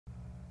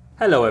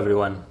Hello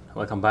everyone,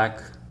 welcome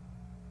back.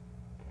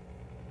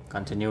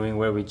 Continuing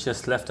where we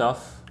just left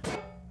off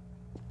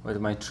with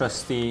my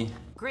trusty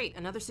Great,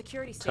 another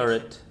security station.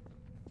 turret.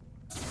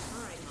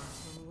 Alright,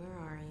 Mossman, where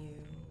are you?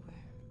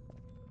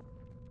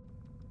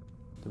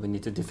 Do we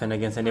need to defend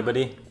against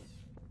anybody?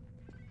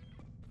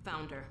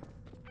 Found her.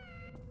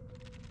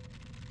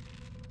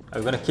 Are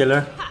we gonna kill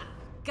her? Ha!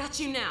 Got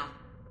you now!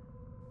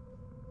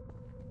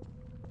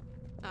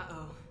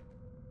 Uh-oh.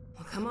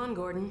 Well, come on,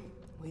 Gordon.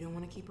 We don't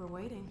want to keep her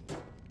waiting.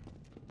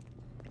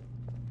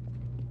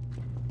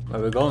 Where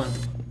are we going?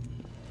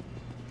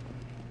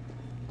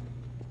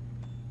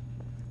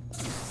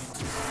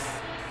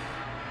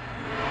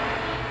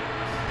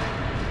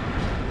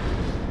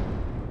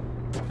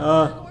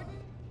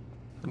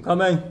 I'm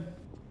coming.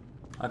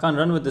 I can't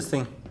run with this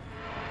thing.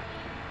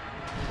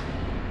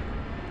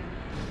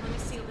 Let me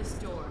seal this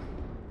door.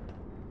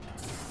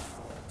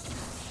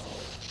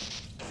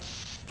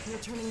 You're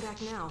turning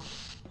back now.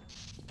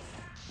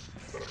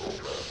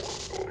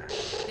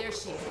 There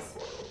she is.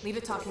 Leave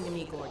it talking to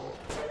me, Gordon.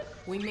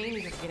 We may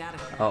need to get out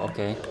of here. Oh,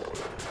 okay.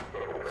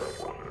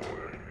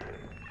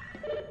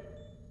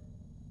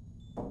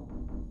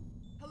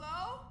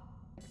 Hello?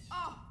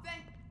 Oh,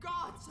 thank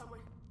God someone...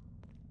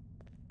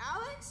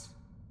 Alyx?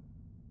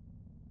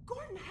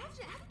 Gordon, how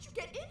did you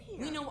get in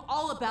here? We know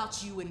all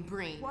about you and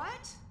Breen.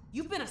 What?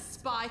 You've been a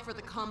spy for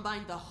the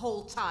Combine the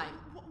whole time.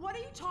 What are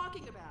you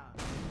talking about?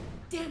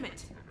 Damn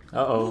it!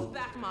 Uh-oh. Move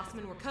back,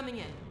 Mossman. We're coming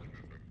in.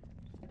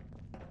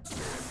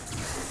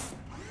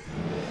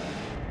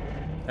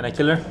 Can I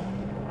kill her?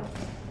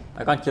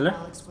 I can't kill her?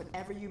 Alyx,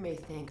 whatever you may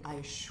think, I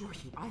assure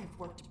you, I have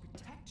worked to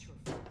protect your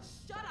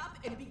friends. Shut up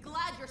and be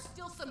glad you're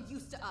still some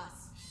use to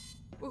us.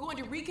 We're going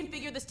to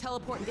reconfigure this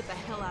teleport and get the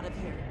hell out of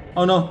here.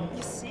 Oh no,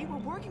 You see, we're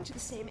working to the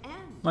same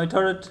end. my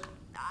turret.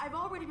 I've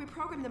already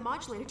reprogrammed the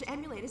modulator to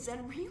emulate a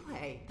Zen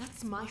relay.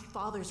 That's my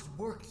father's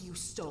work you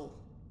stole.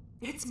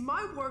 It's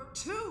my work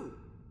too.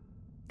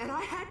 And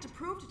I had to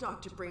prove to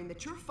Dr. Breen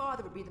that your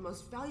father would be the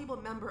most valuable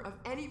member of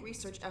any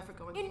research effort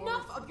going forward.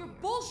 Enough of your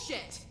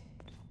bullshit!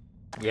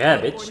 Yeah,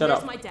 Gordon, bitch, shut there's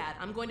up. my dad.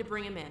 I'm going to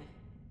bring him in.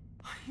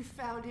 You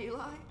found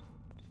Eli?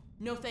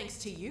 No thanks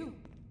to you.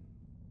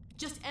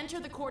 Just enter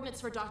the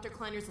coordinates for Dr.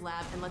 Kleiner's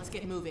lab and let's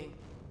get moving.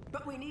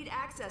 But we need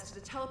access to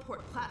the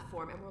teleport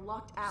platform and we're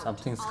locked out.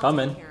 Something's I'll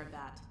coming. take care of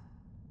that.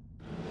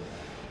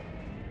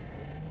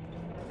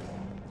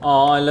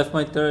 Oh, I left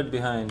my turret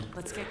behind.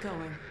 Let's get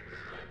going.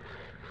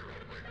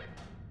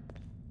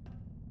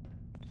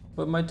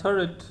 But my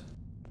turret.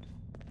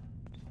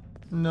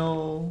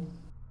 No.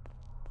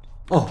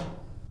 Oh.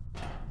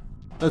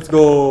 Let's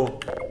go.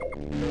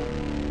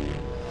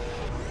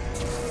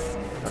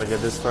 Gotta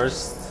get this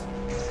first.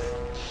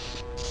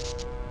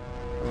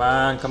 Come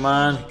on, come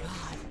on. Oh my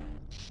God.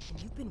 And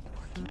you've been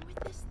working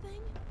with this thing?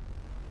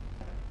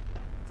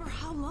 For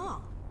how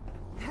long?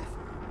 Never.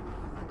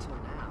 Until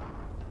now.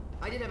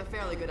 I did have a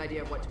fairly good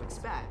idea of what to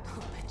expect. I'll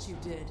bet you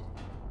did.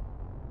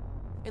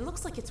 It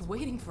looks like it's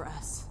waiting for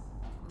us.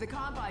 The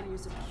Combine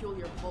used a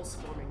peculiar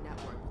pulse-forming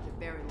network with a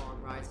very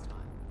long rise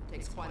time.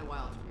 Takes quite a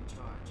while to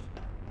recharge.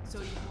 So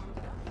you warmed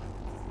it up.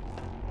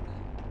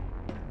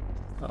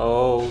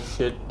 Oh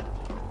shit.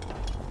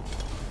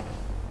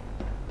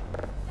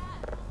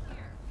 Dad,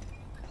 here.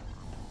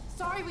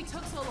 Sorry we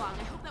took so long.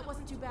 I hope that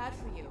wasn't too bad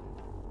for you.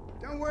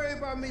 Don't worry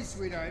about me,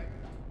 sweetheart.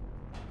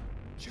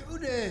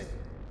 Judith!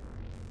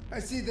 I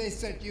see they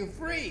set you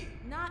free.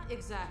 Not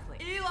exactly.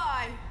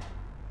 Eli!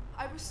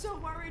 I was so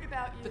worried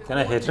about you. Can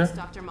I hit her?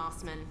 Dr.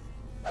 Mossman.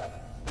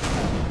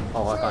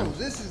 Oh, I So, can't.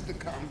 this is the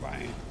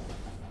Combine.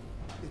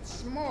 It's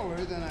smaller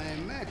than I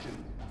imagined.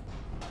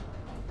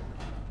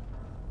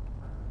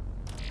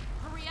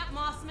 Hurry up,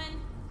 Mossman.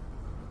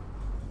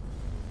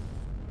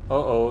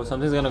 Uh-oh,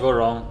 something's gonna go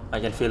wrong. I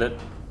can feel it.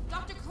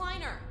 Dr.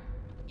 Kleiner.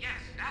 Yes,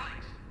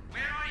 Alyx.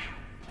 Where are you?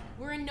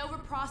 We're in Nova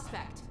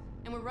Prospect,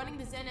 and we're running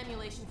the Zen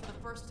emulation for the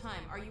first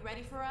time. Are you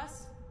ready for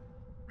us?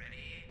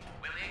 Ready,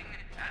 willing,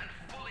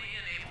 and fully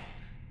enabled.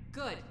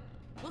 Good.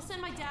 We'll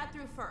send my dad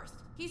through first.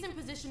 He's in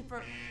position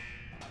for...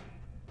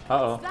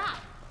 Uh-oh. What's that?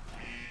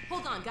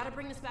 Hold on, gotta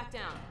bring this back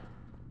down.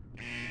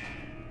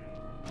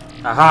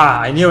 Aha,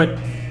 I knew it.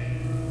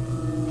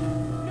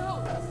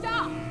 No,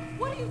 stop!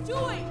 What are you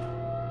doing?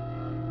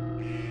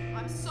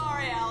 I'm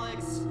sorry, Alyx.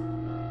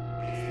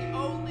 It's the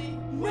only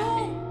way.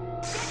 No!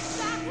 Get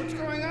back! What's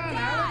going on,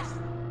 Dad!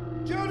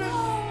 Alyx?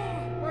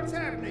 Judith! What's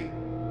happening?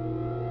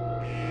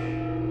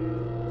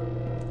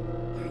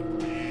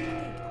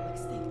 Think, Alyx,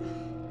 think.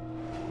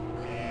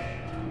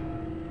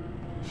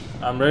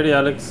 I'm ready,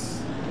 Alyx.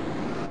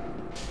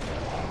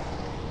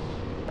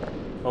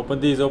 Open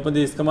these,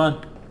 come on.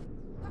 Dr.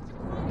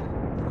 Kleiner,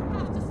 you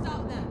have to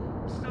stop them.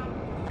 Stop.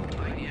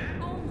 Idea.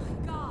 Oh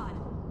my God!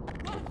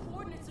 What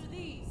coordinates are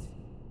these?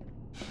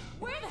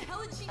 Where the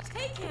hell did she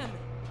take him?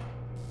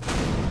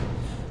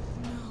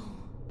 No.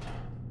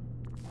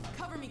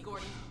 Cover me,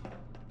 Gordon.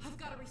 I've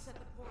got to reset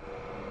the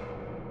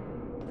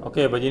portal.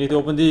 Okay, but you need to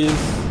open these.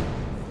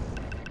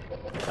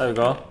 There we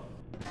go.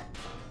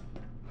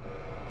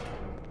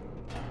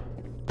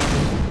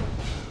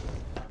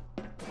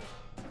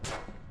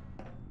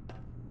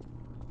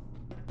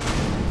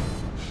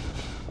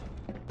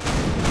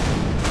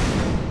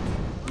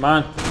 Come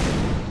on.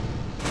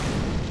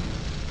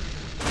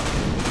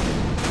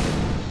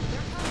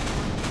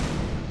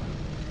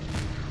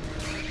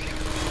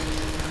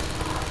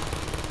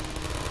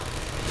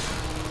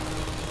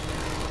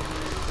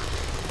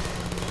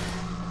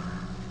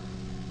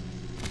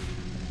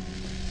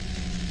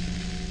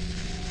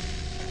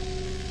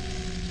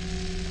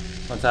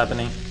 What's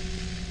happening?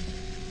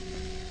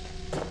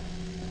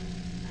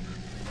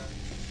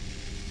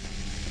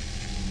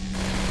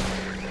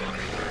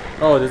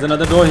 Oh, there's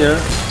another door here.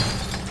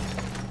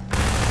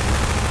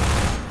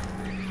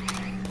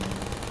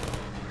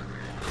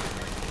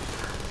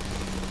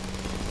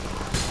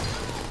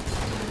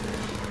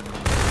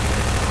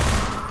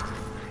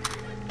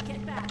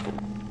 Get back.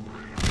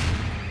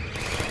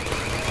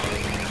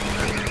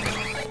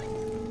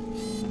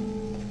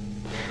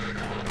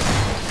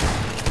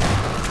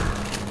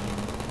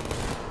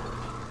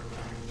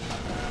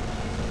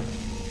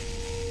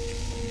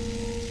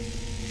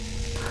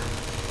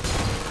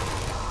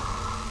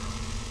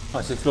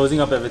 Oh, she's closing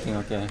up everything,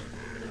 okay.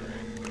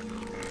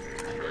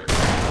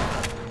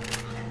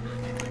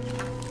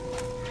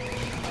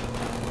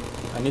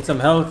 I need some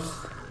help. Looks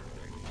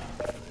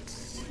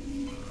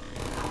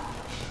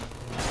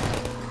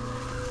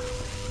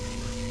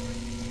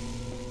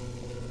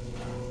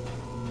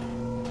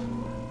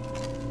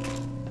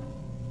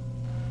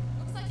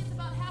like it's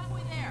about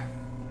halfway there.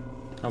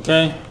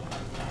 Okay.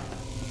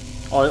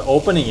 Oh,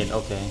 opening it,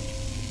 okay.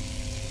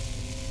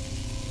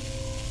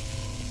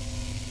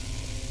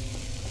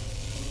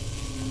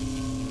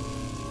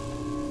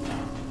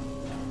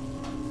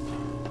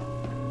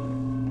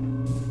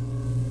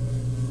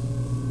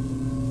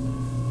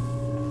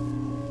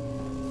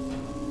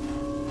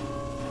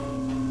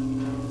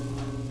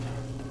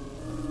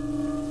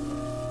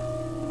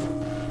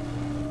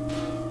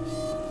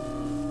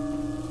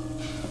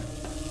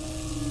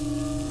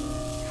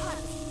 God,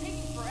 this is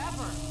taking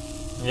forever.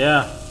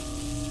 Yeah,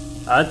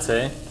 I'd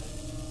say.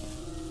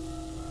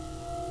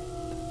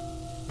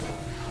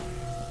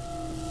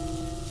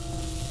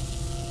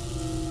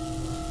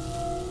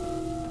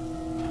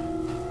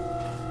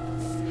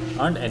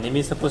 Aren't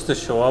enemies supposed to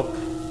show up?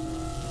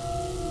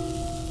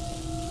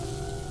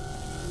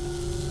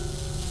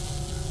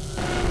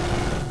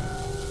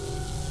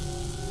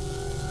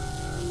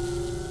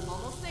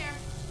 Almost there.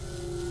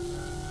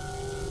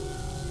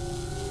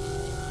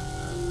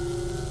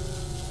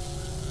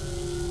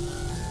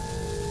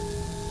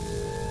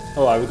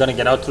 Oh, are we gonna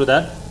get out through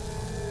that?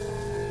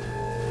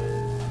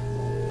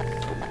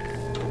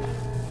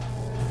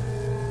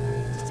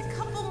 Just a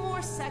couple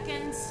more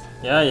seconds.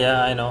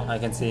 Yeah, I know, I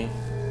can see.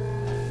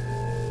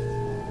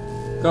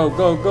 Go,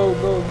 go, go,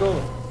 go, go.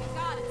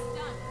 God, it's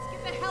done. Let's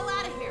get the hell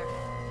out of here.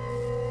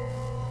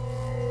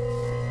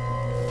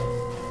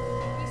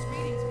 These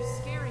readings are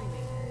scaring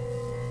me.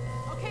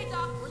 Okay,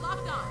 Doc, we're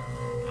locked on.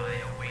 I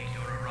await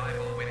your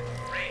arrival with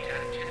great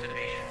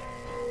anticipation.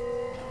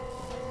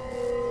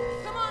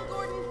 Come on,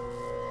 Gordon.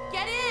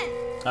 Get in.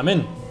 I'm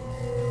in.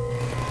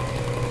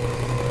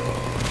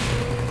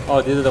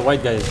 Oh, these are the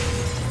white guys.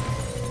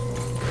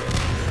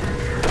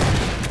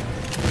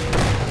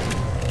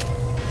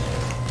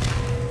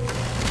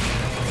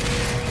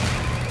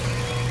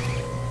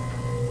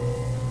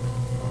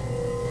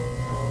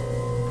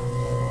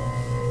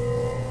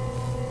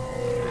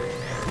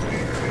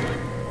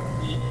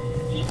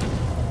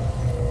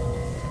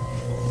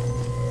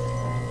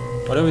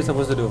 What are we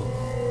supposed to do?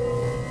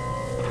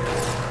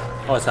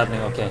 Oh, it's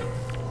happening, okay.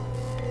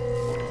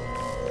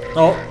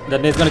 Oh,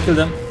 that nade's gonna kill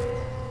them.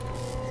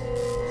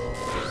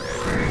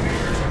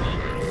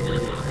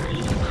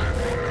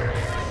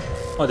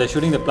 Oh, they're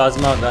shooting the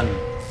plasma gun.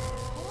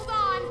 Hold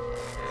on.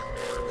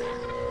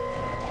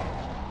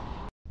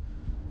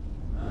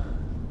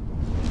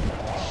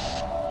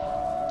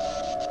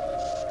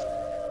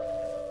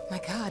 My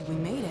God, we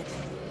made it.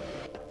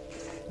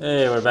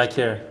 Hey, we're back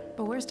here.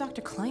 But where's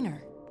Dr.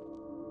 Kleiner?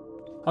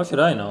 How should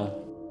I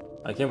know?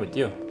 I came with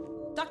you.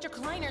 Dr.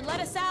 Kleiner, let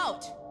us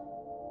out.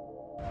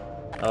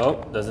 Oh,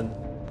 doesn't.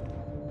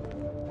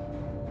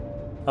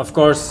 Of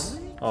course.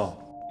 Oh.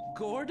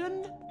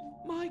 Gordon?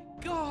 My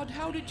God,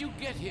 how did you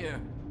get here?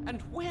 And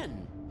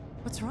when?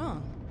 What's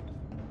wrong?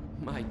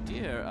 My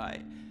dear,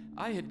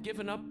 I had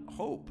given up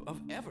hope of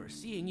ever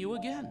seeing you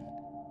again.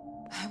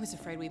 I was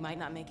afraid we might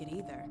not make it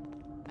either.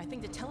 I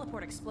think the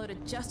teleport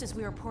exploded just as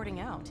we were porting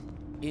out.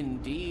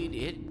 Indeed,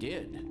 it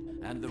did.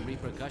 And the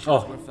repercussions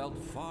Oh. were felt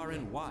far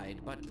and wide,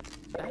 but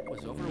that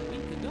was over a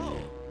week ago.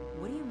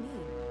 What do you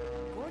mean?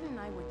 Gordon and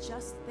I were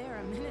just there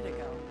a minute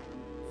ago.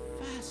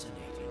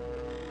 Fascinating.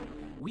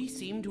 We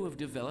seem to have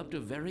developed a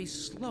very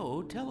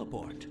slow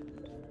teleport.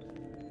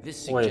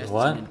 This Wait, suggests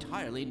what? an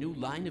entirely new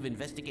line of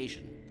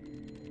investigation.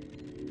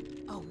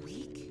 A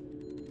week?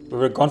 We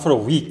were gone for a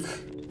week.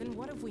 Then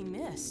what have we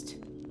missed?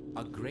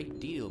 A great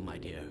deal, my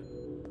dear.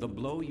 The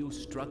blow you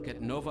struck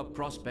at Nova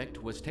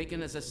Prospect was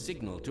taken as a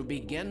signal to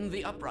begin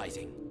the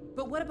uprising.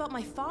 But what about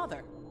my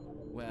father?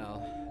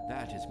 Well,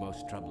 that is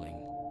most troubling.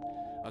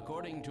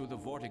 According to the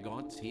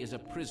Vortigaunts, he is a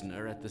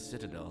prisoner at the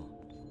Citadel.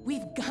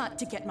 We've got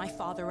to get my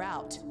father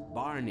out.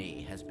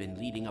 Barney has been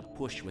leading a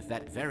push with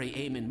that very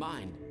aim in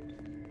mind.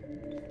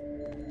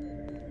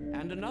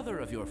 And another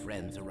of your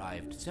friends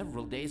arrived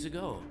several days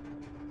ago.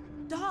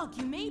 Dog,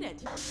 you made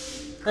it.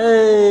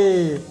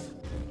 Hey!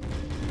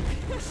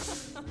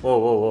 Whoa,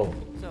 whoa, whoa.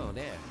 So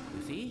there,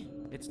 you see?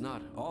 It's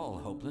not all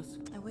hopeless.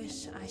 I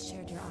wish I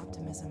shared your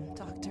optimism,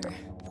 Doctor.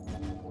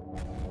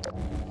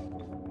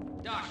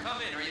 Doc,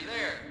 come in. Are you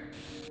there?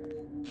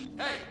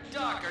 Hey,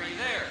 Doc, are you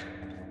there?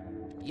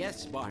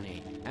 Yes,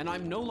 Barney, and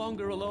I'm no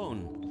longer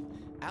alone.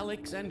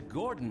 Alyx and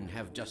Gordon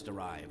have just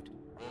arrived.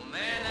 Well,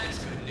 man, that's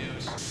good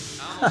news.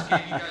 I almost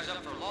gave you guys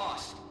up for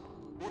lost.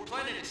 We're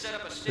planning to set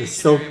up a station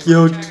so area for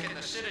cute. attack in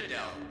the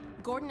Citadel.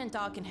 Gordon and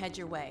Dog can head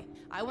your way.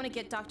 I want to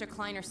get Dr.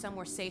 Kleiner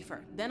somewhere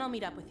safer. Then I'll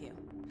meet up with you.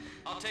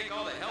 I'll take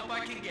all the help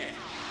I can get.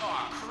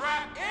 Oh,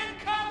 crap!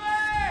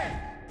 Incoming!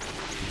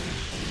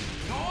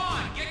 Go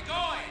on, get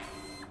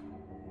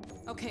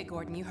going! Okay,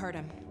 Gordon, you heard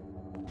him.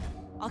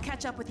 I'll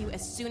catch up with you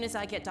as soon as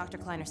I get Dr.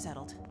 Kleiner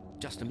settled.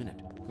 Just a minute.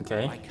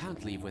 Okay. I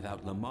can't leave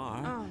without Lamar.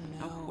 Oh,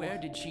 Now, no. where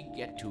did she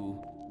get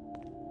to?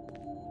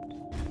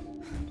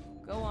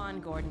 Go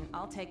on, Gordon.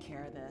 I'll take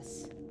care of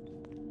this.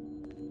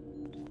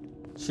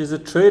 She's a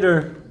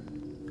traitor.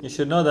 You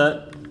should know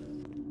that.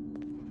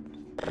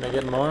 Can I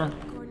get more?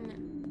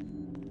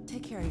 Gordon,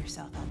 take care of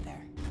yourself out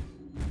there.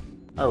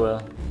 I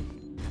will.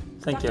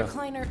 Thank Dr. you.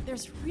 Kleiner,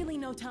 there's really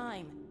no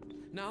time.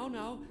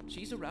 No,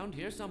 she's around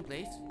here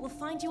someplace. We'll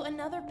find you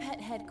another pet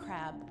head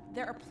crab.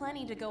 There are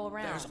plenty to go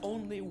around. There's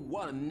only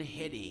one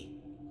heady.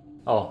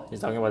 Oh, he's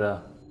talking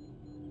about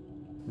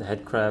the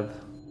head crab.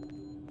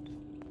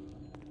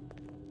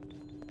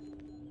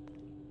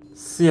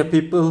 See ya,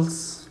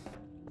 peoples.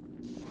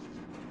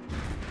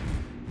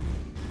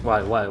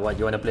 What?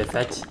 You wanna play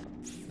fetch?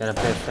 You wanna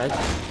play fetch?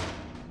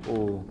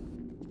 Ooh.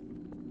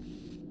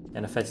 You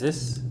wanna fetch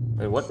this?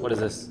 Wait, what? What is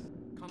this?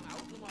 Come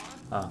out, Lamar.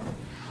 Ah.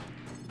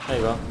 There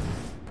you go.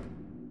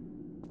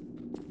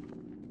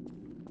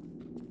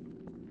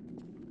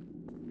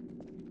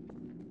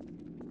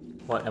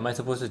 What? Am I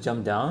supposed to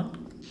jump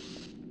down?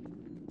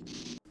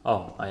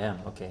 Oh, I am.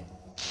 Okay.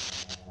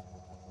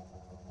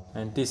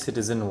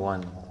 Anti-Citizen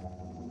 1.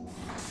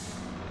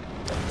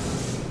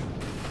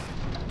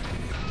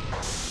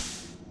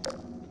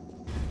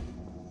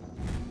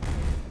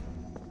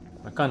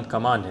 I can't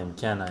command him,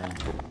 can I?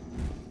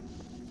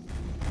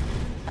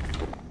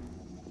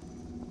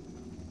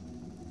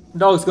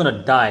 Dog's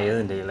gonna die,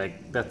 isn't he?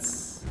 Like,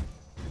 that's...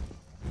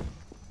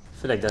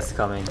 I feel like that's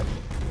coming.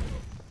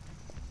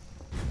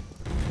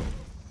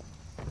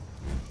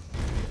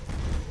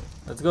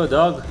 Let's go,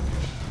 dog.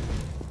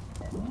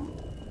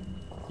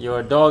 You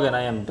are dog and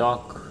I am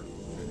Doc.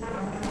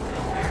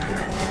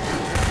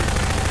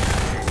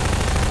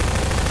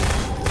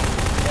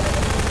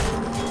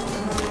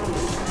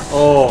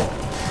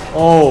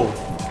 Oh,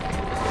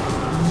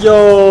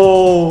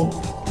 yo,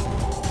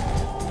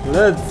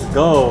 let's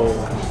go.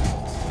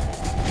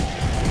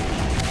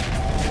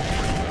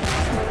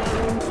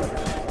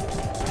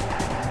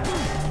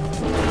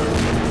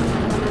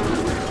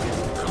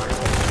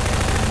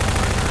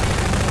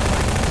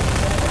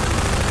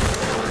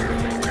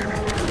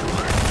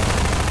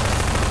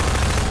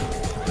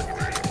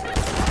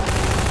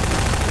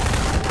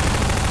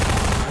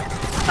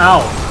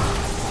 Ow.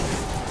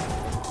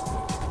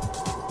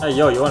 Hey,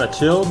 yo, you wanna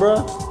chill,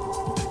 bruh?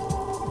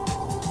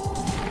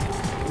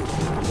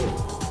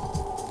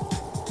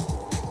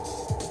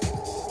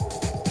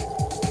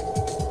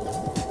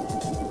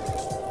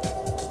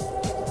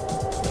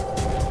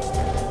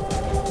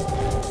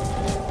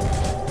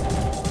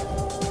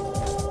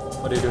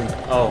 What are you doing?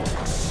 Oh.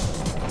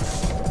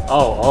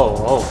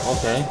 Oh,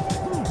 okay.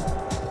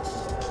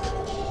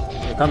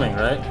 You're coming,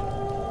 right?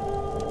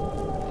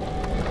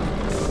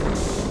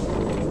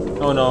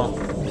 Oh no.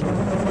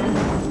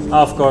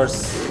 Of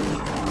course.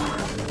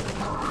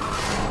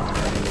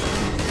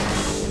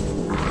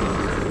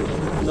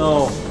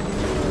 No.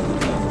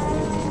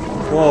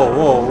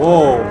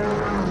 Whoa.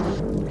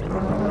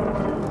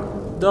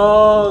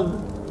 Dog.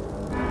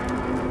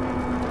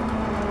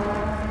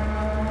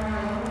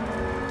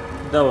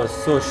 That was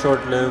so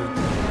short-lived.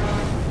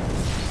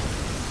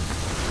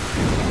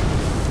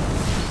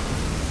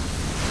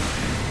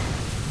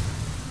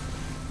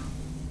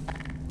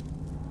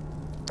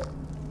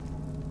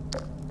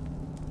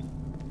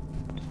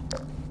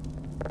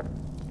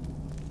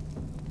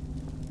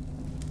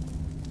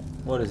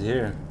 What is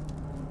here?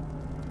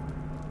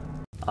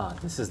 Ah,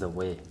 this is the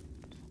way.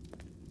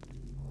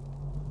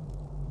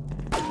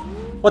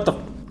 What the?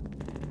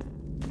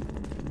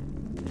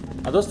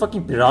 Are those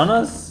fucking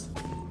piranhas?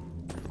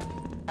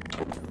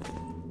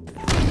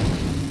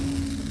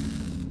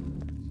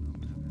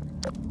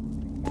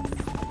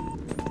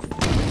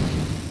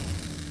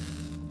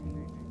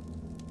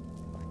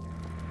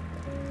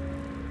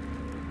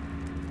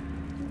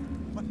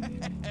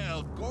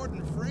 Well,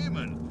 Gordon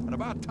Freeman, and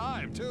about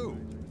time too.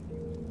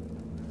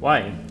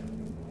 Why?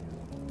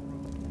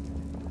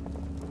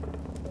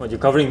 What, you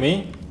covering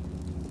me?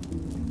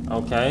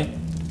 Okay.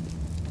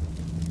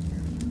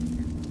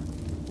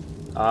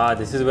 Ah,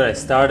 this is where I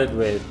started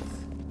with.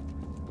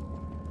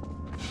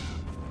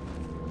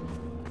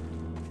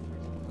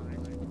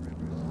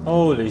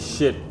 Holy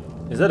shit.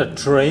 Is that a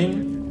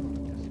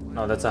train?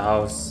 No, that's a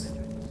house.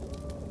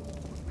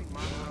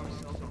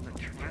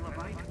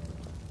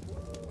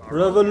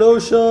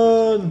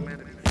 Revolution!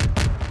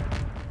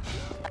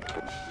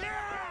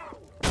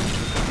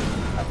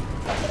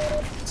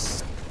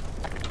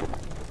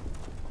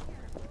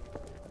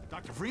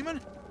 Dr. Freeman?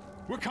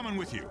 We're coming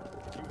with you.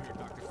 Through here,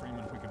 Dr.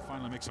 Freeman, we can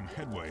finally make some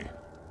headway.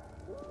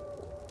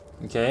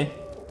 Okay.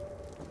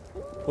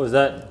 What was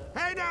that?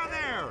 Hey down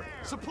there!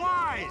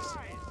 Supplies!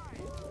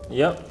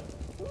 Yep.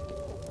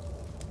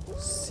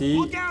 See,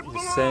 Look out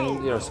below!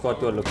 send your squad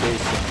to a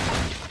location.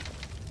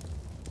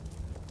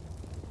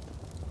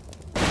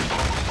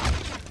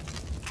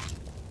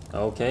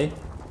 Okay.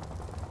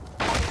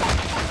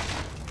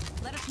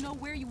 Let us know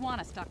where you want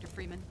us, Dr.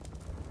 Freeman.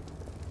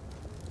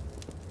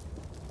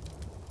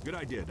 Good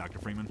idea, Dr.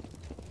 Freeman.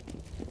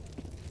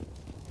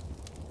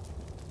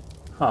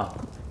 Huh.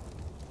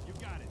 You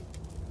got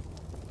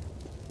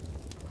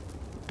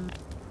it.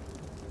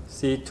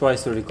 See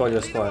twice to recall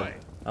your Lead squad. away.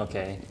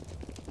 Okay.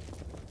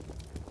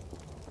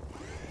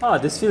 Ah,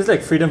 this feels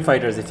like Freedom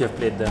Fighters if you've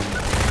played them.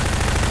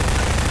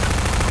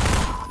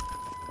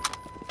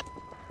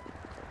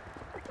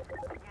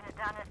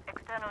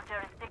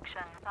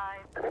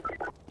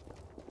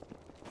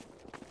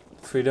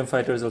 Freedom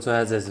Fighters also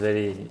has this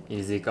very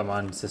easy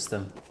command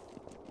system.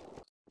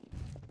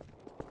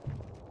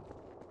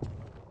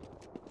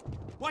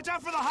 Watch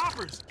out for the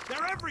hoppers!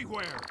 They're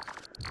everywhere!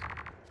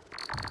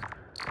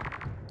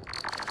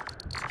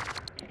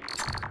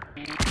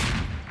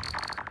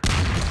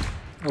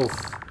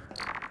 Oof.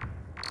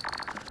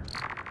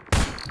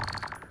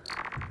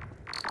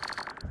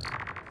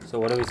 So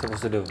what are we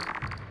supposed to do?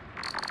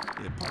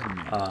 Yeah, pardon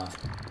me.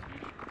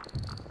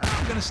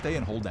 I'm gonna stay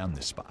and hold down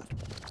this spot.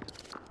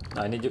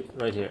 I need you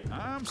right here.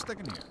 I'm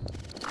sticking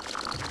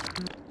here.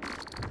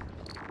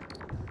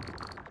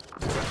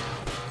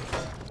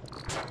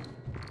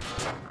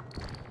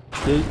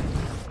 Okay.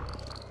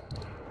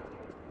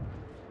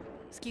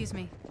 Excuse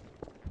me.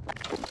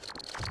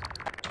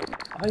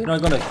 Are you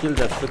not gonna kill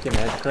that freaking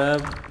head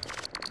crab?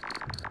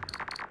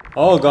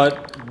 Oh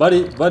god,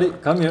 buddy,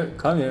 come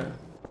here.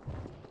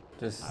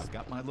 Just I've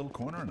got my little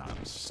corner and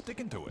I'm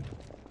sticking to it.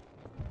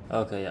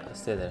 okay, yeah,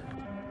 stay there.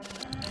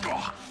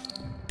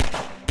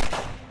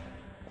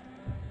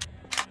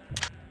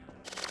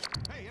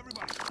 Hey,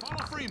 everybody,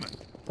 follow Freeman.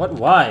 What?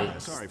 Why?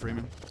 Sorry,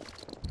 Freeman.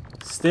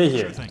 Stay Sure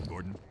here. thing,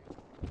 Gordon.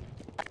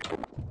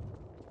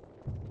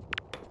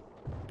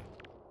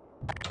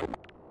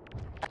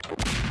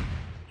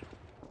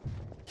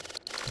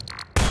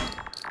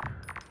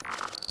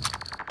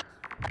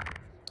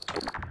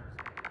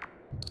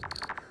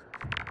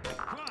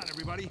 Come on,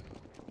 everybody.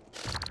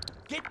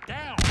 Get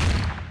down!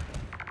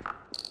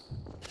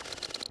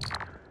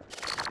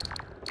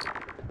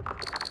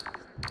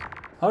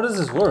 How does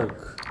this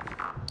work?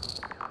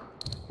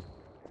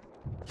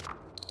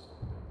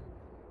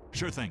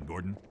 Sure thing,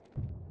 Gordon.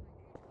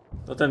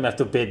 Don't tell me I have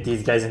to bait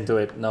these guys into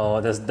it.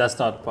 No, that's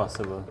not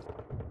possible.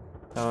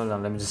 Hold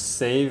on, let me just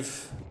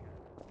save.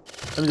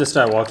 Let me just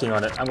try walking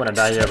on it. I'm gonna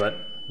die here, but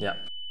yeah.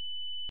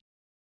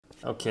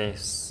 Okay,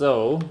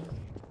 so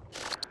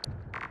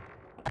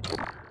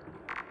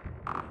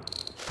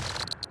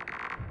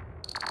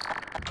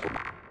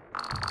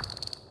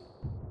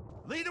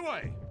Lead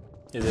away!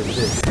 is it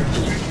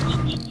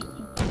this?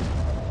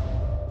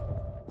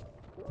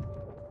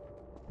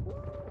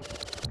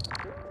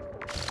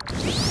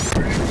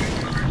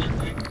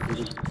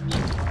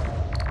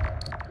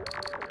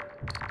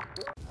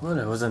 Well,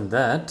 it wasn't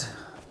that.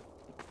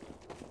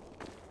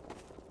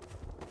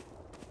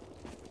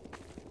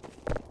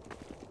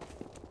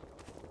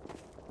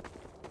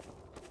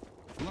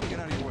 Let me get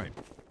out of your way.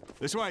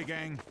 This way,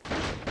 gang.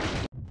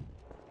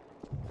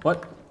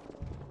 What?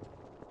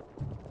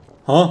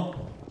 Huh?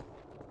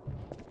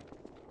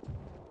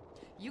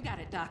 You got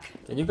it, Doc.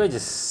 Can you guys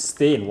just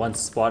stay in one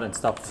spot and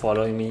stop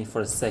following me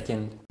for a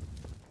second?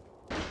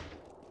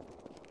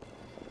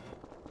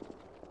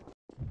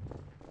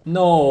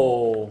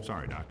 No.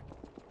 Sorry, Doc.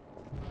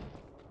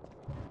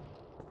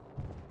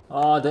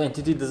 Ah, the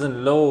entity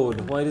doesn't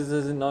load. Why does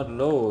it not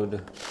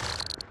load?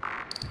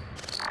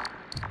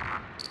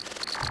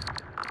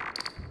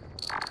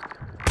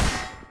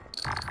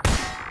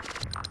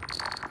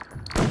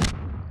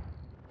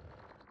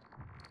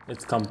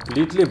 It's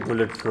completely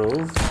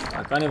bulletproof.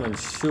 I can't even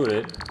shoot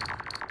it.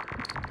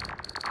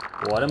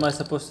 What am I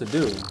supposed to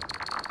do?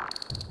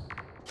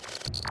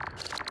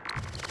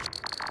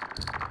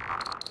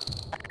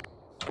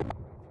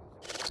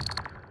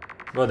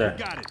 Go there.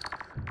 Got it.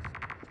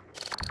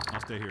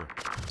 I'll stay here.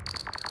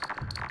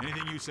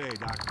 Anything you say,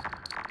 Doc.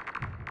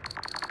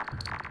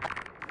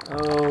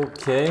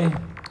 Okay.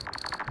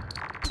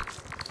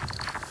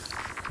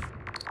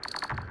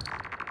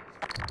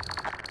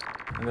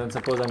 And then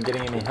suppose I'm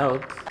getting any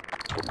help.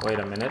 Wait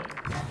a minute.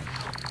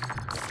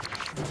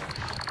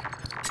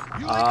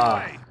 You lead Ah.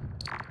 the way.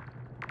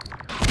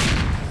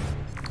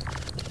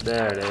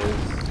 There it is.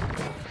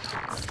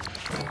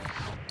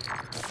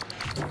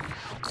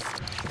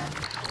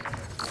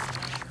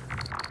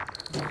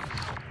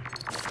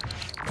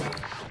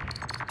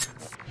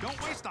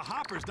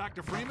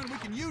 Dr. Freeman. We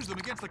can use them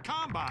against the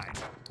Combine.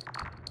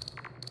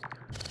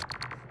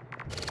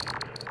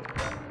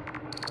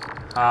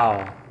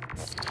 How?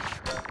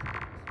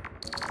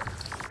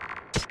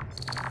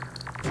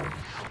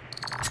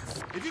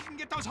 If you can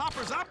get those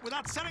hoppers up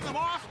without setting them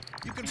off,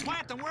 you can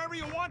plant them wherever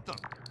you want them.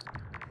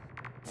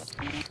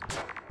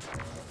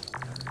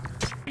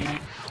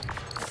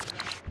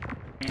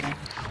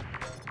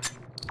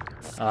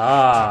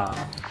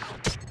 Ah.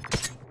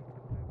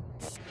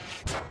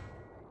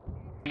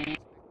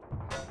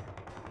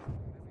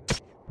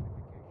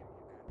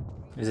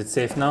 Is it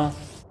safe now?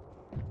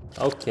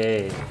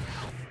 Okay.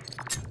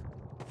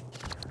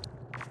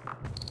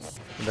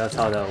 That's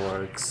how that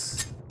works.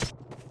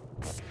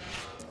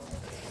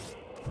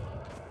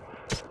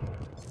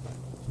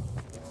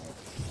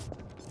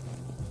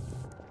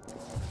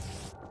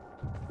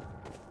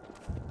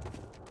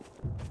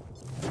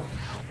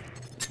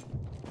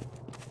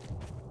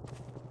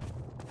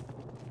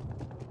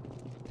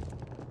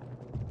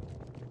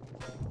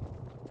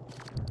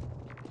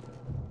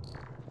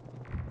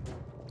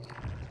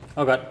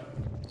 Oh god.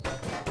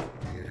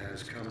 It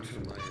has come to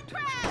my attention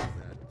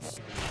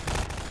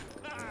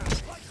that...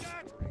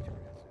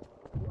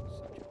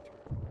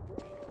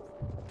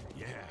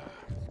 Yeah.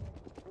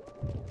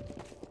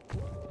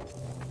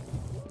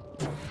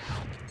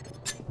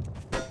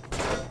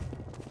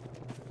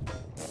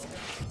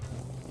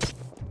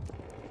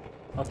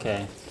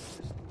 Okay.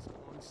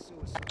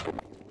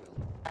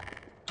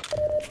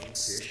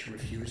 Fish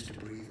refuse to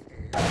breathe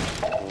air.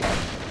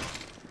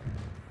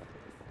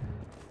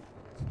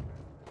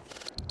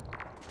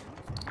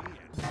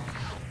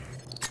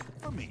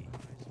 For me.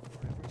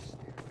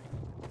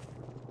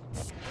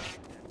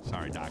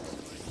 Sorry, Doc.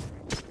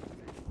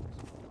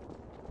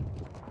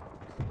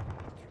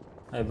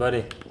 Hey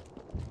buddy.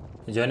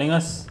 You joining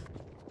us?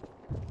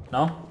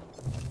 No?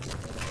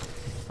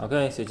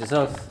 Okay, suit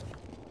yourself.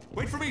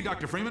 Wait for me,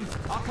 Dr. Freeman.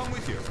 I'll come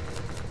with you.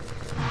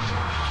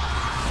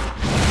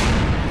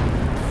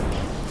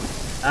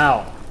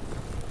 Ow.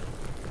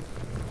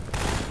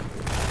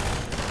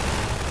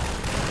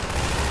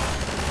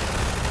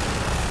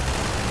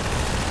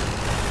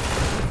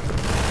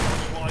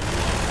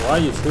 Why are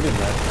you shooting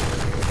that?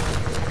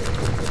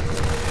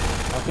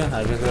 Okay,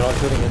 I guess we're all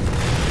shooting it.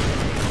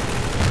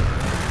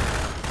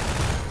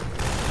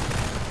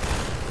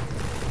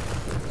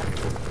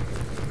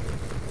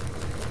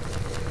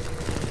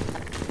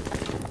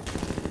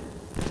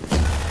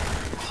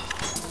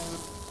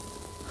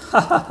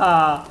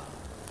 Hahaha.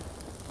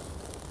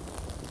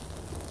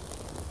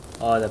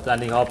 Oh, they're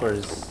planting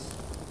hoppers.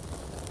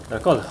 They're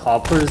called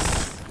hoppers.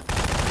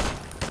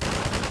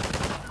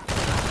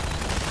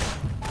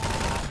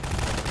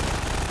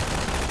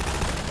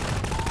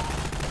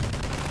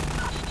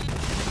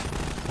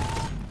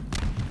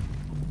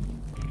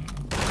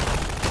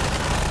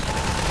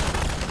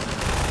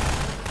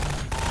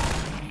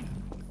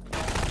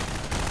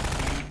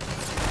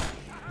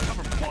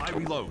 Cover fly,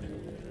 reload.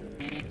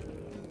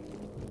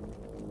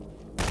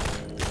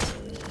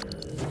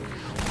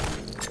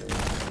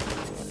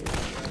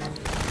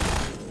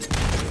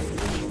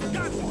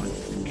 Got one.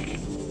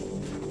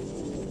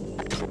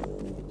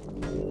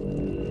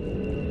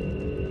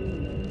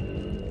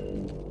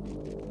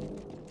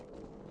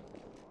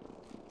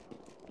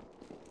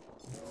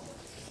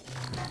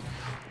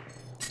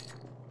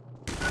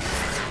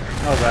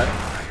 Oh god.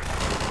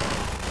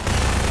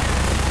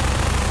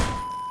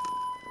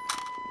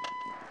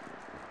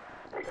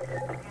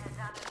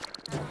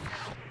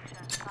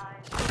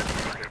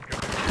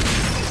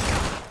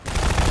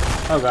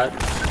 Oh god.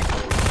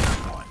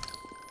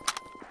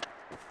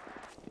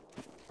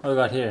 What do we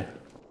got here?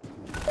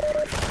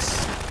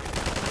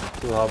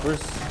 2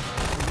 hoppers.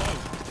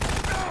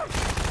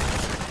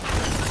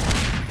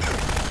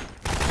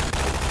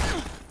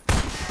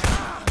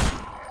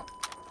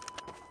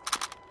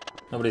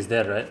 Nobody's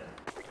dead, right?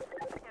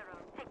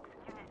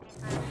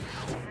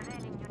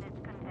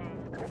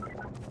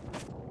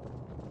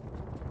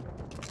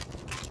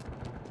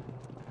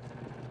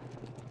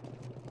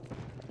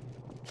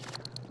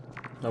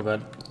 Oh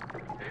god.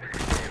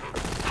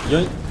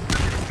 Yoink.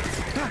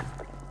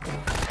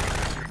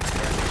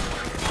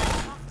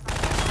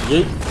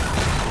 Yeet.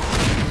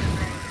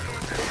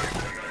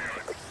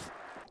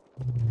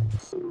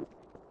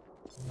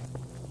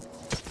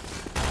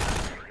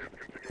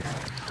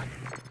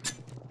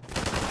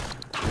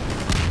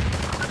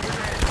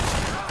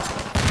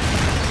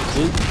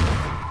 Yeet.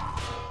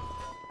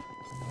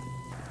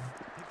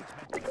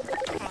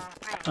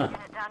 Huh.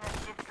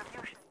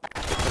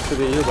 That should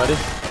be you, buddy.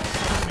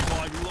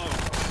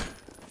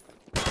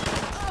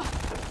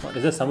 What,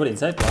 is there somebody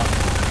inside? Wow.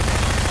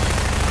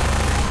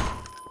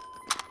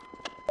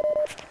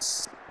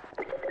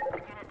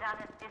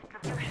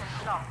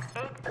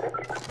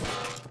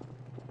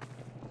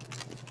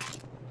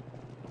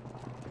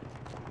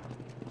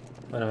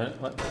 Wait a minute,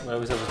 where are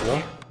we supposed to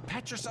go?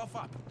 Patch yourself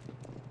up.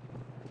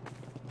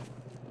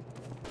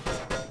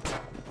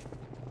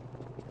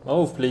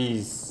 Oh,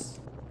 please.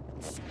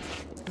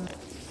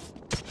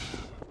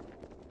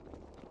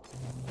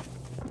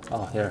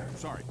 Oh, here.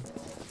 Sorry.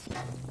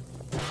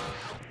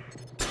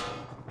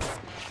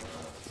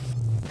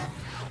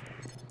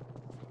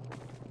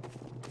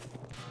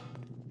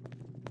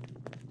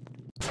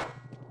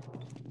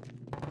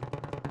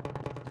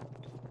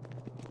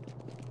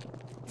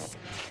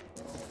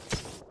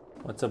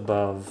 What's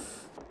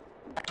above?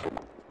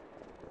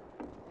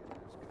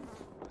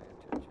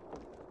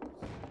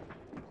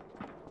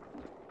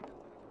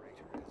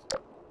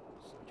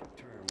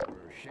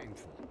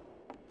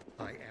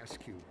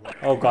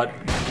 Oh god.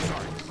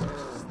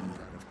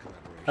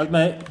 Help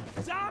me.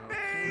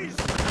 Zombies!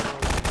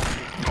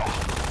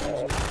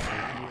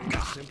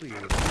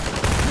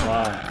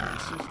 Wow.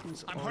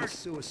 I'm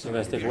hurt. You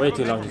guys take way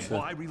too long to shoot.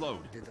 I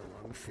reload.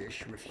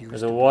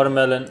 There's a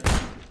watermelon.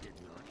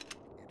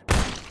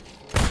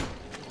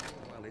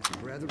 While its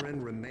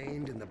brethren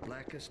remained in the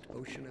blackest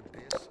ocean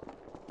abyss.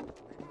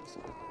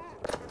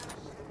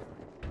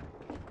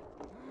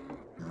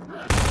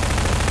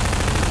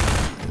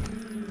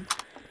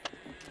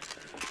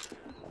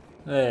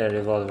 Hey,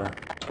 revolver.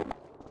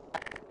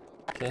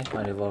 Okay,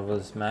 my revolver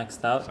is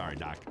maxed out. Sorry,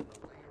 Doc.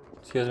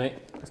 Excuse me.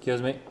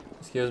 Excuse me.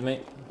 Excuse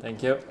me.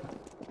 Thank you.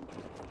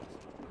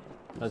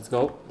 Let's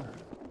go.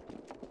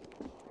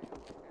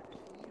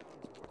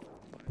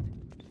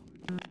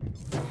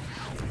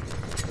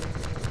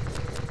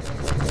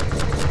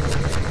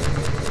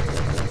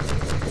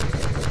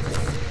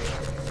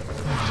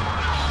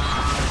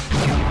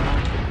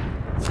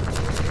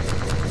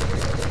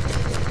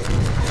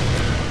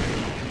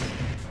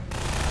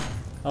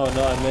 Oh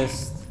no, I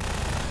missed.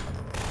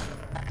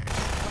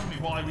 Help me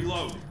while I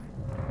reload.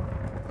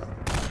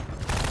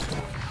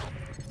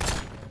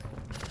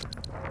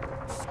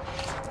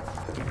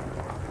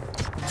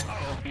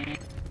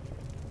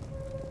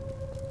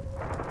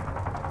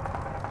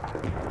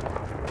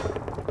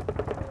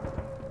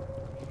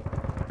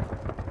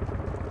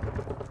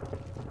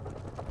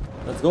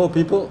 Let's go,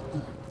 people.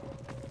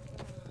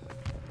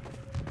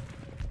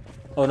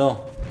 Oh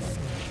no.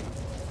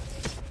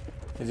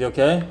 Is he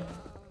okay?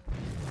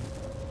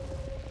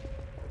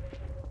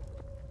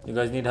 You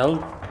guys need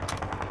help?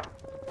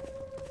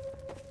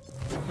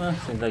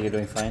 Seems like you're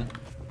doing fine.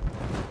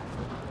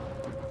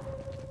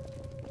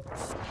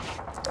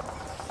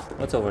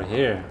 What's over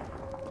here?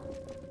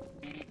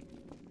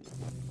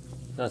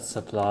 That's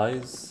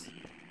supplies.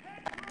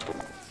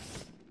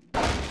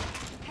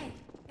 Hey,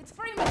 it's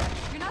Freeman.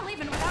 You're not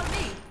leaving without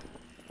me.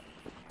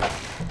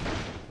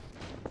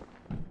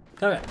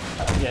 Come here.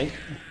 Yay.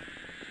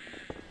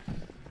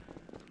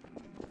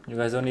 You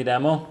guys don't need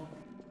ammo?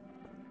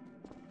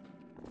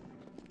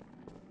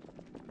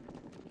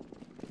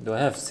 Do I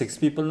have 6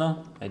 people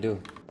now? I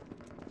do.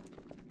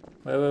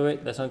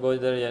 Wait. Let's not go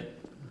there yet.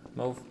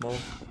 Move.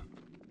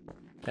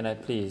 Can I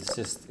please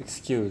just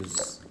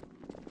excuse?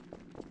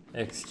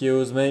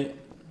 Excuse me.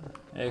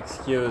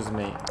 Excuse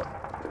me.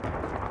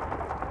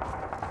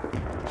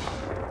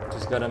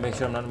 Just gotta make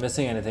sure I'm not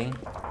missing anything.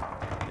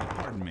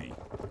 Pardon me.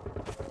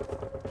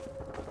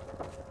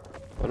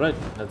 Alright,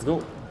 let's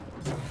go.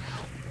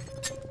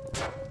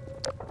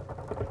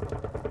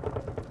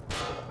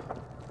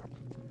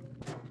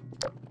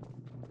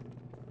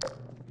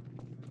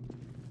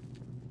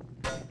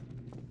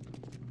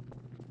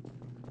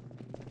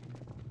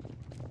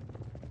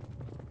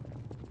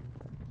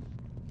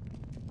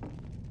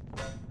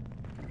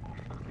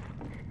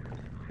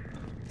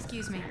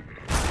 Excuse me.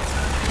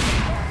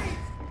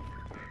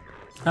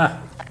 Ha!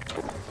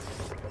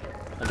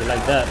 How do you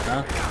like that,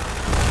 huh?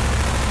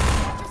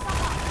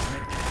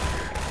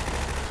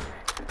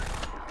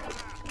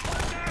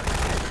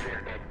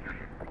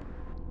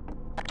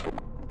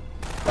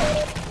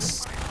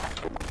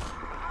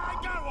 I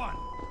got one!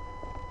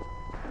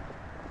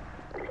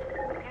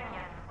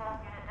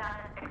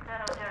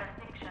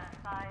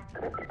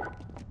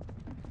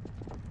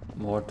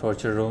 More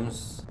torture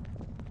rooms.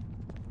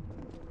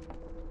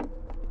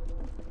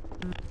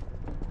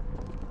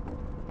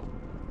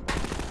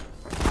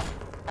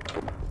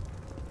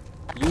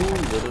 You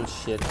little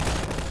shit.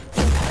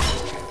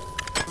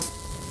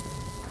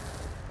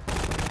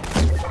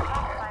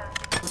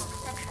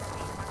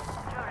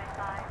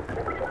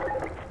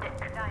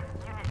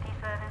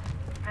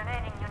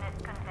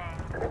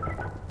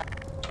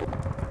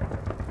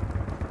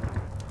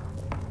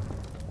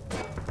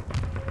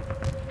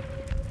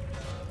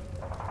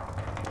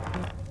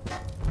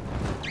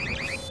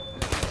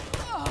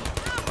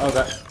 Oh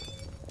god.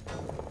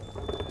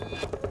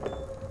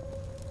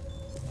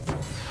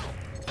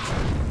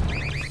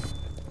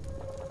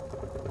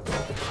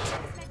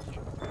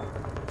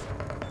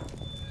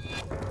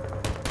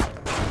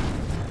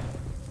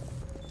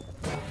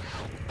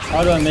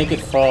 How do I make it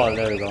fall?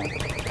 There we go.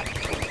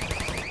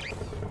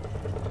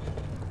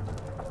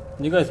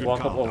 You guys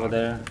walk up over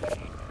there.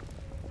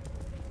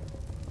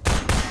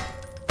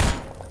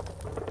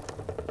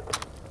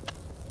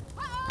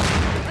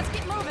 Let's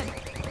get moving.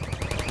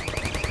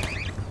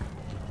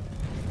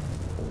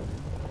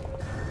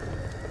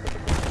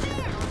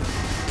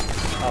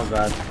 Oh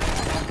god.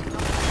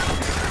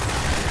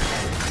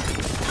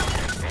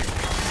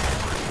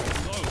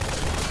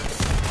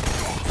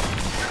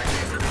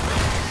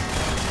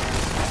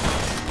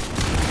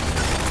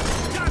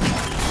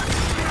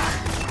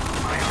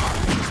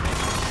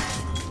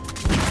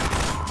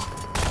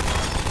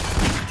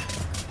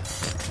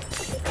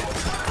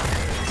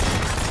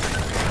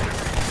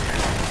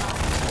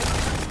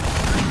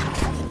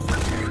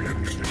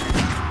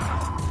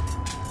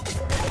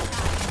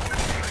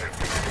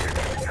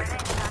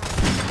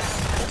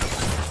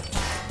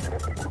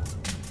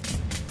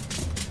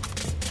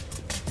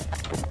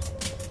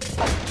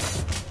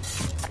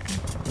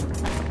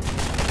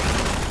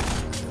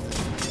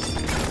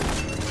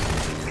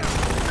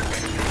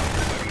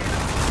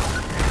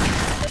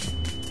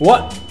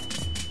 What?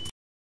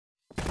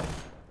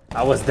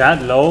 I was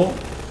that low?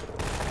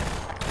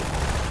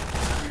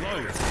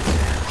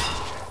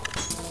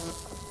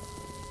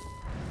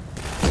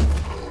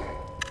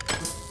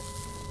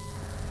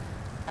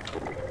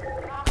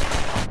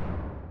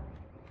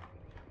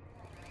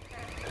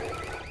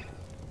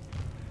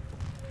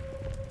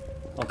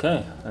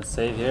 Okay, let's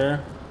save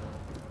here.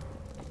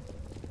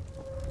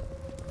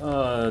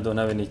 Don't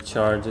have any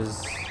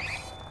charges.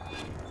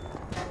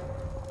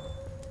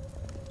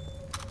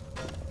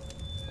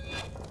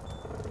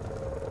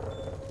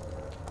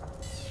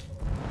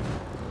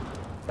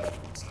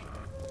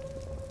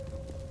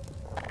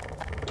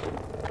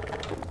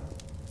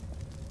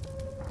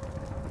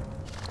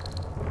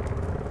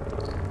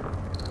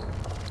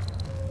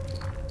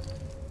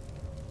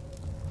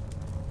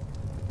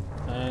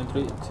 And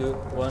 3, 2,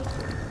 1.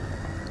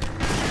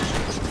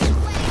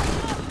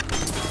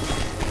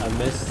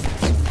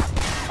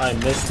 I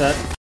missed that.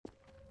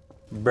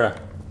 Bruh.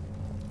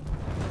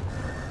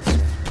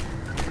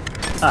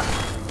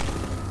 Ah.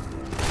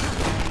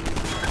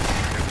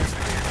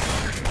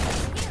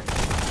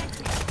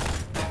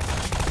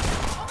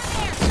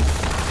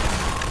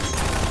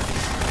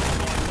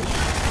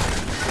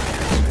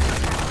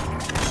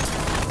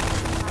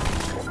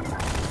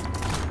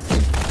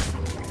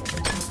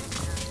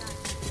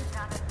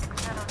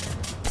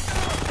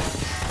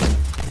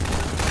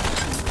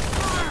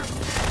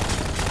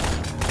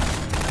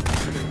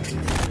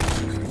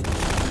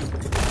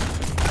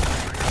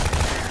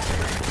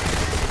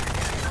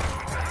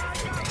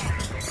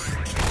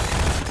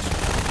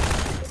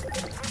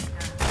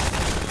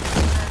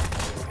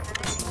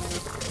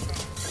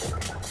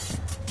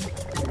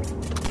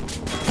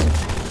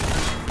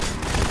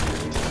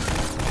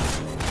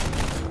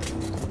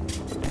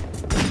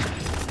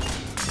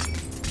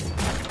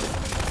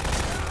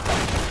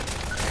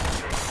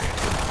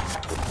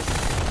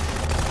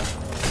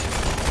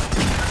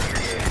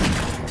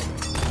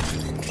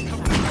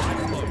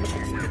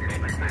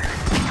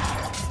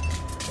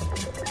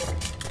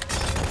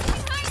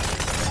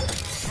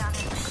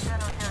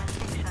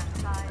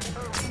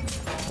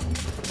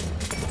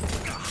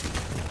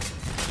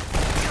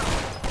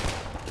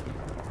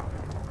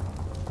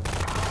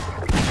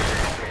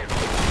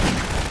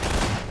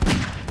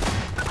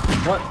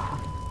 What?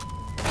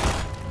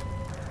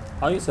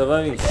 How are you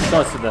surviving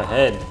shots to the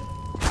head?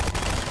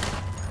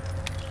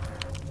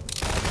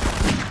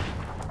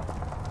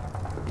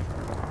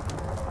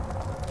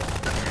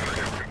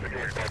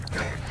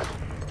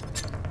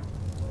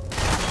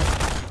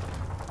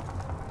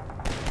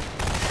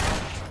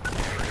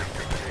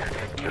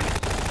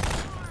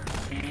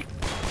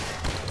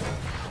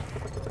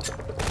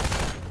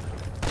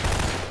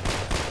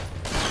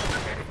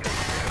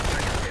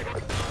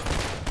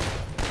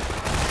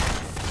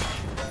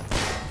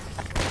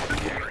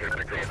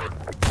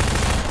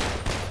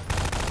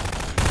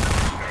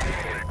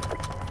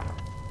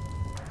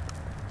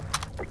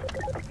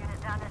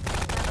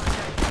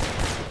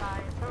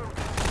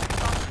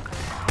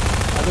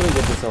 How do we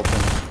get this open?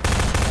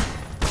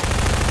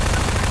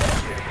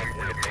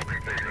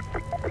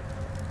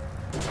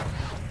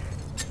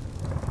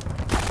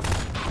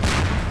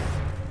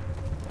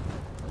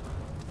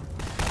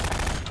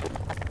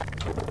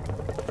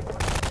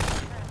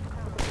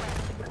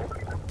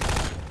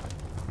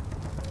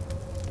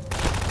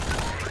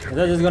 Is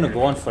that just gonna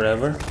go on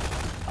forever?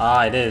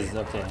 Ah, it is.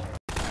 Okay.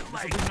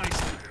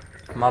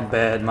 My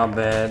bad, my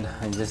bad.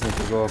 I just need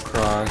to go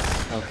across.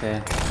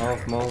 Okay,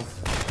 move.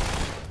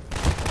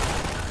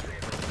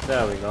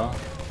 There we go.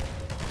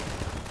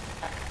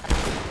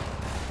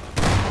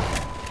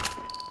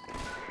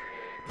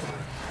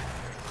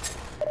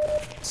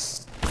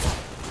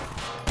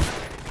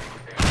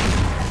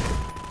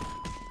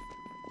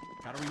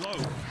 Gotta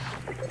reload.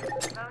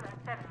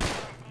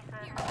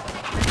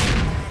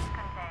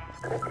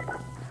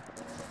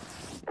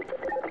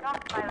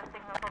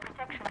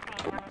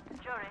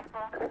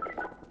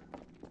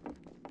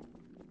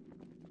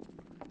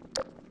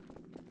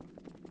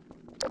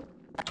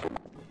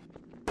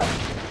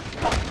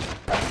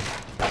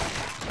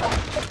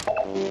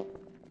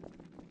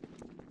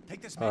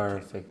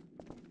 Perfect.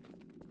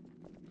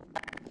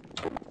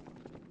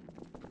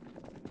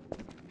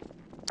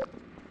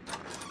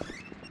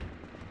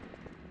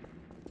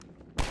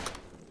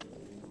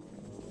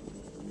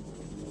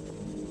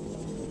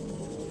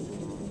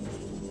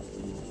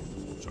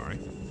 Sorry.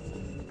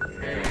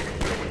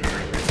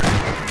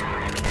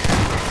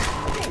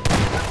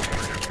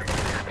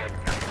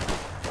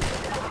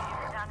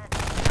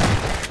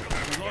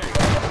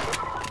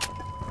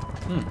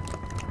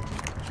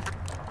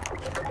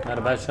 Not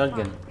a bad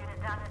shotgun.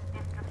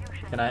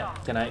 Can I?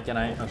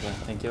 Okay,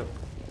 thank you.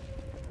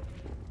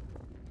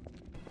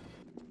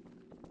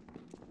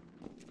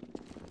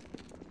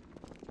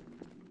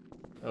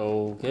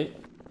 Okay.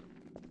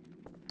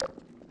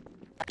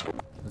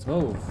 Let's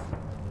move.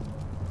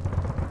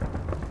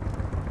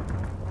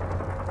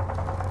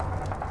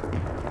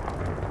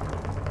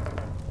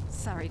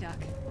 Sorry, Doc.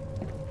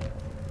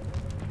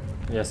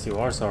 Yes, you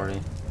are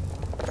sorry.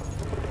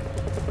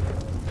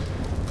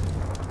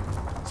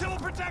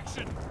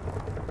 Attention!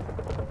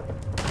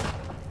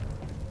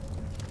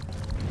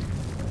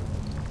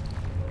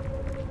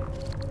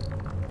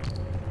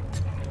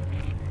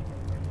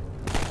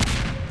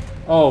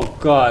 Oh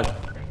God.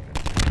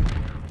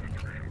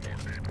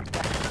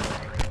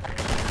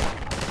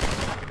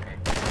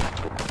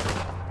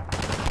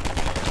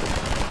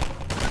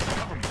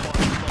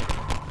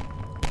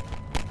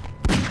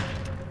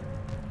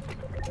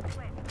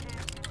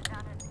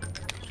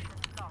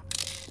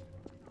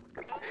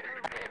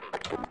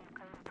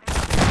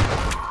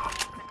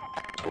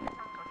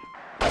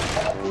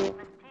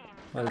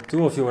 Well,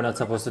 two of you were not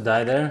supposed to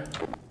die there.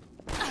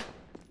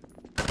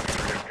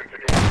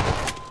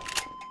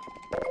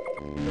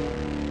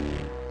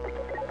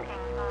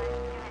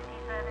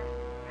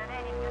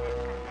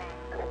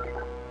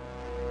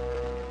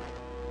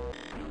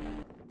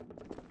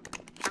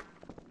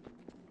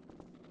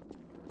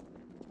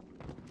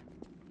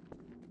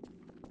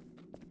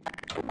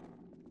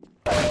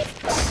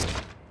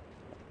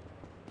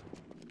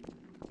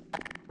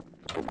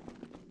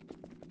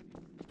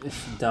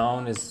 If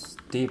down is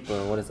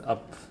deeper, what is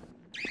up?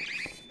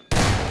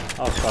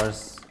 Oh, of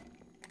course.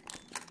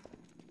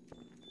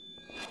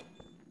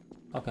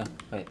 Okay,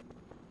 wait.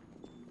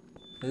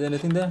 Is there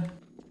anything there?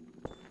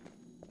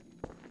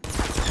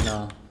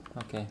 No.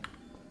 Okay.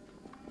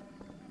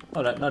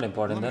 Alright, not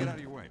important Let me then. get out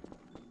of your way.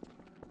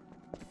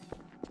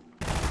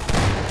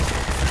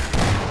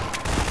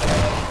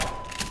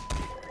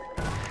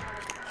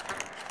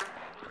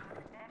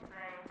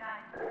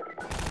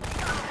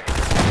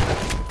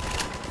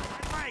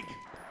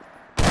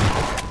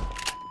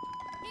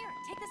 Here,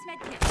 take this med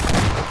kit.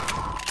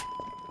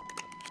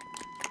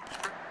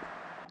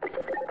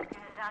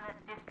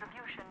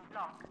 Distribution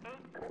block 8.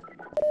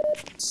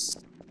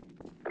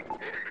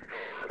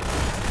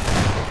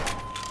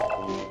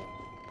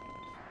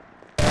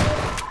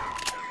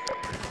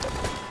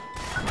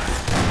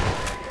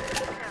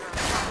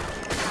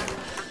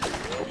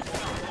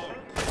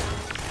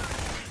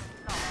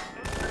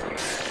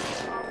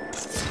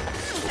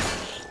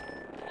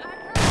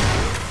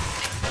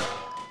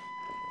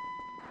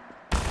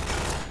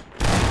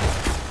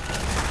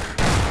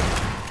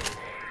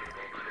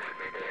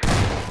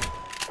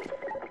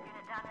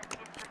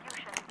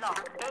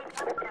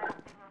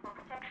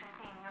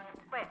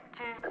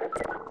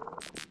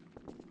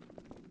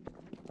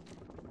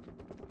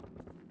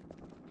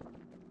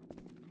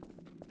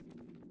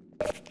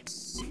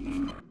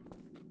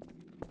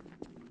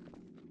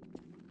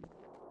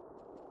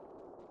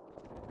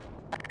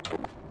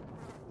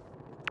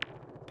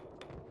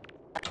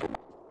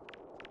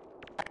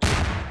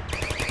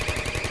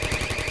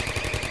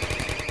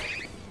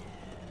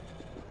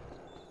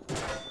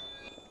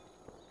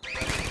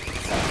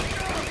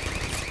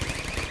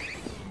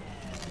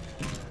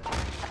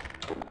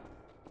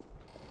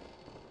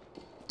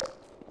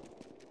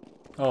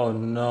 Oh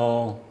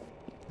no.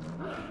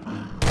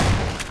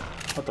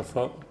 What the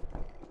fuck?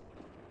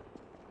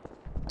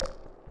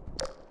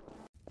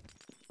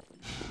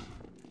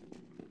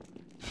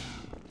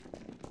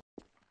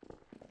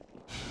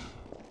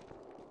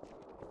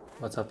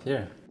 What's up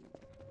here?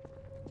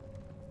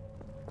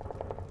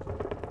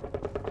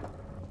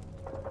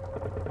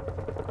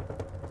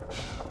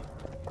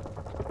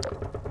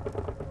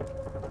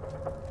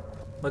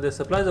 But there's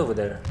supplies over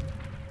there.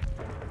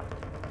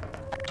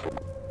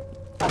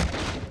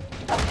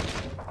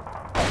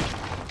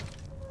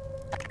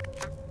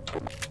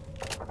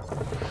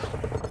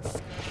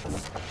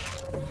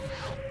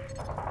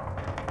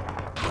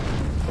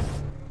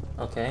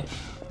 Okay.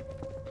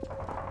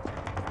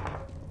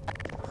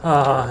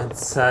 Ah,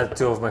 it's sad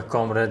two of my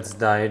comrades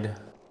died.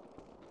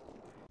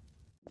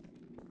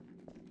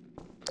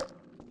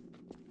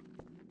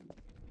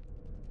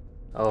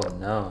 Oh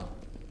no.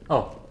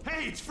 Oh.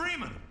 Hey, it's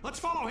Freeman! Let's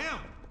follow him!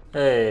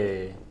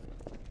 Hey.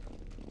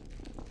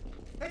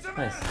 It's a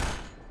Nice.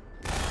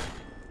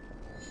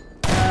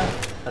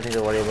 Nothing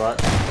to worry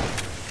about.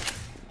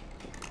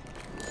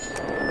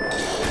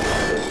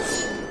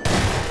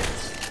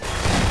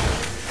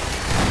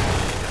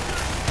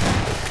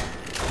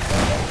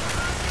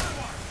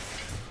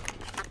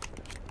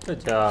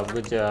 Good job,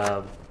 good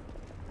job.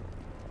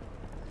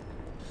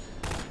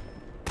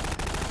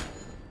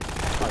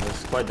 Oh,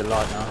 there's quite a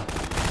lot now.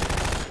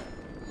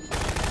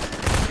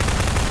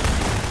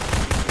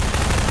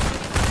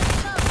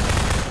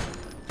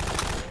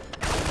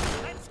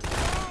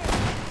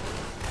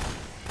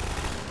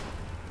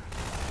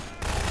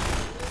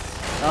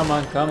 Come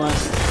on, come on.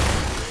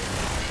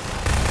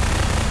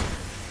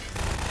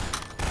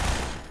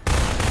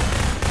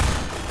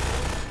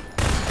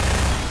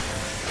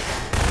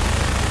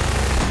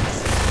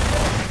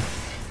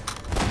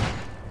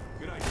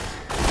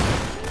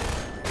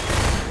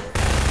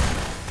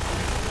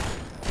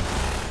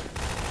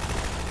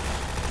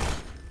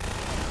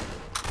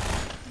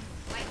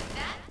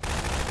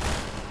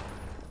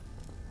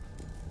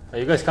 Are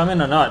you guys coming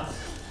or not?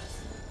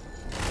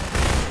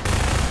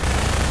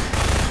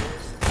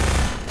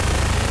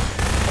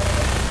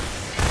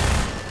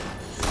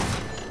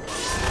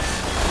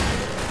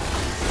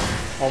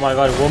 Oh my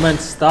god, woman,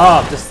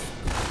 stop! Just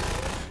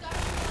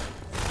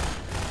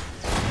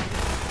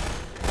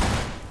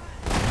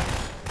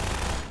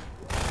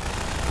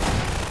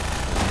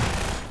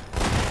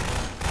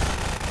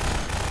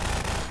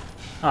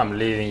I'm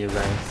leaving you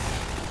guys.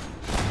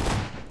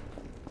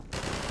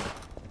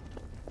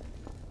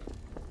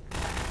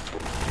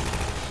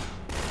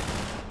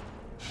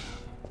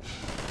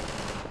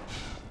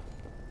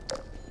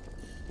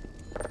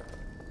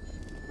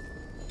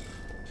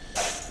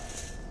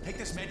 Take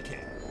this med kit.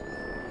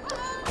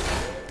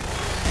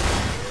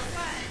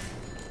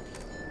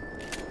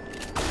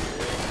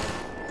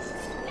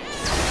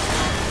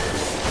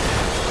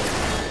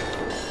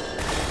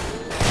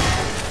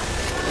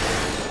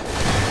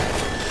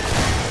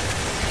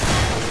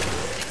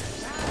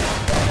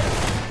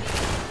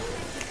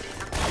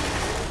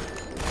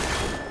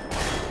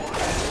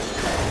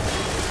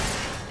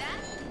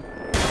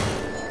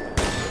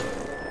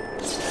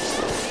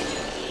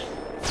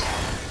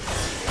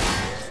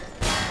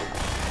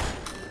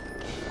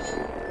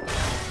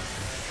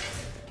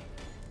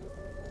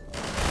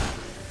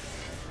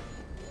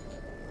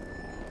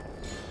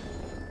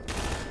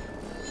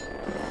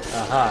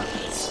 Aha.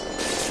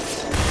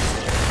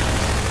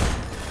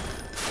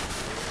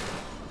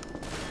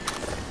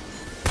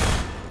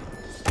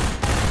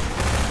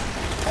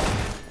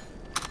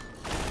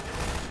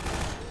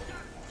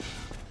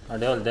 Are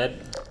they all dead?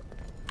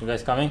 You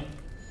guys coming?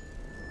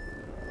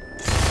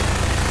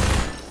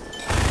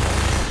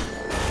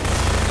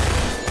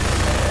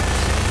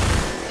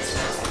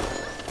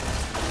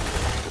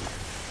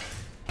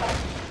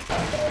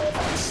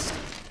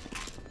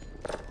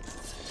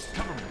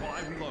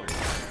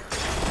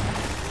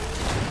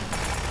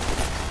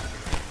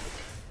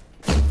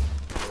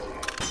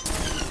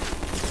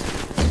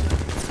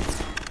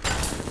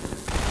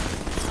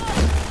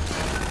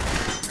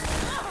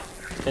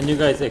 Can you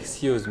guys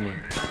excuse me?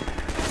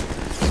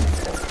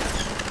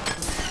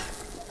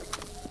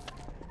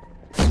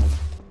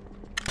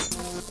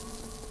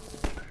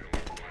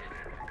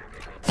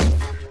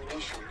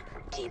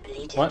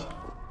 What?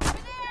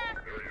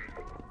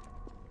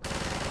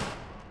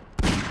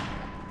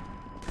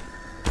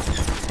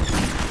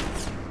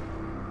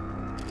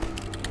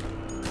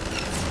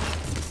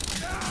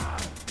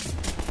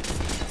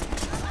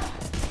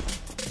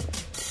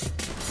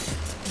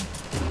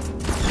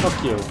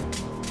 Fuck you.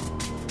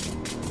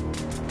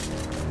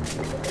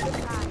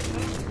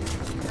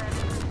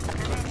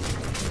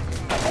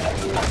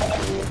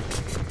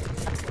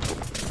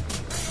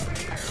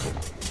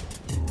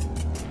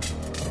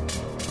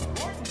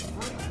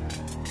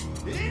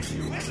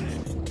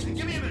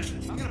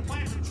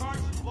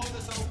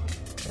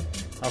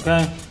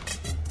 Okay.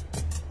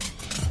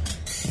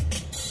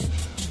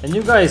 And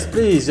you guys,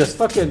 please just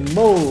fucking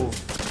move.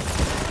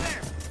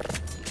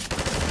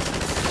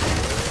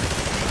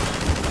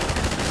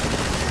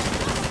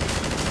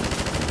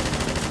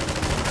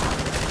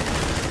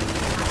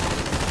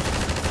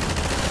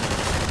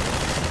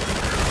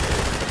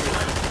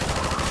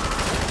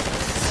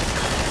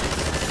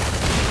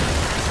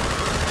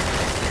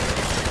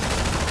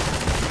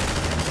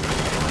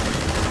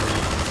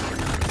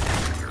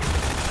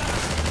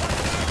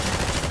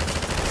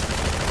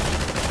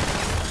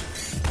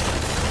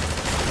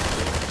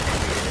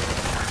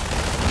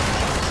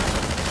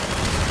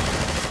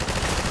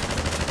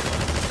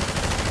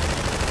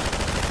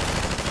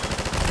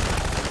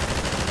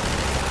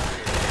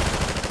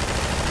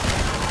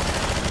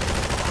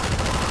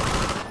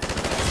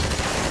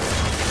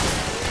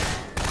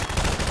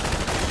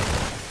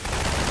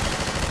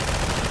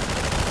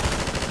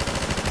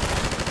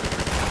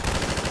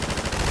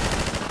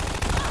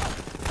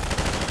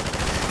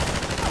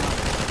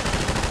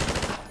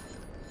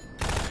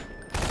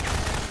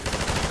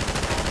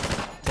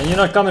 And you're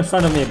not come in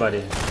front of me,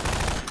 buddy.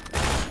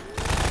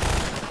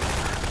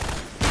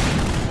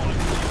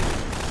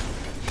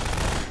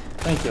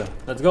 Thank you.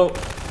 Let's go.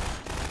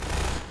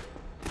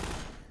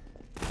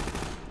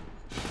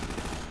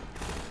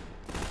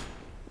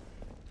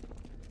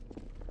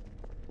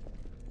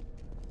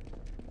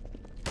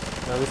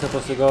 Where are we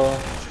supposed to go?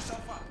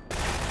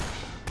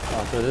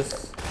 Oh, through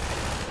this.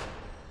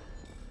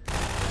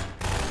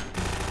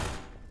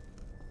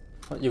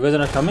 What, you guys are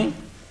not coming?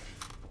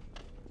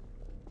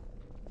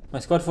 My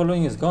squad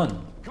following is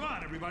gone. Come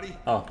on, everybody.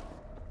 Oh.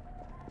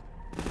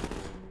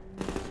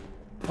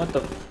 What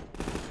the?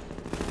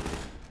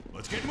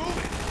 Let's get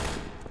moving.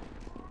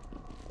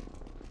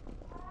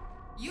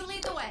 You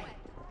lead the way.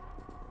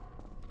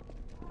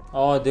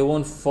 Oh, they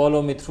won't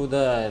follow me through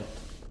that.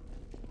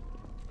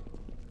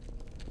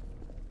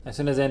 As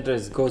soon as I enter,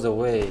 it goes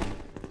away.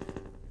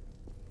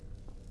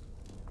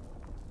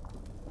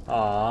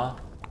 Ah.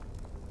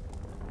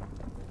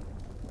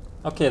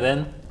 Okay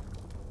then.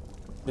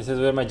 This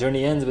is where my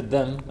journey ends with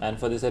them and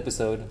for this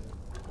episode.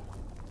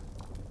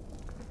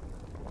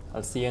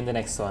 I'll see you in the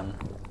next one.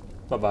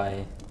 Bye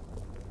bye.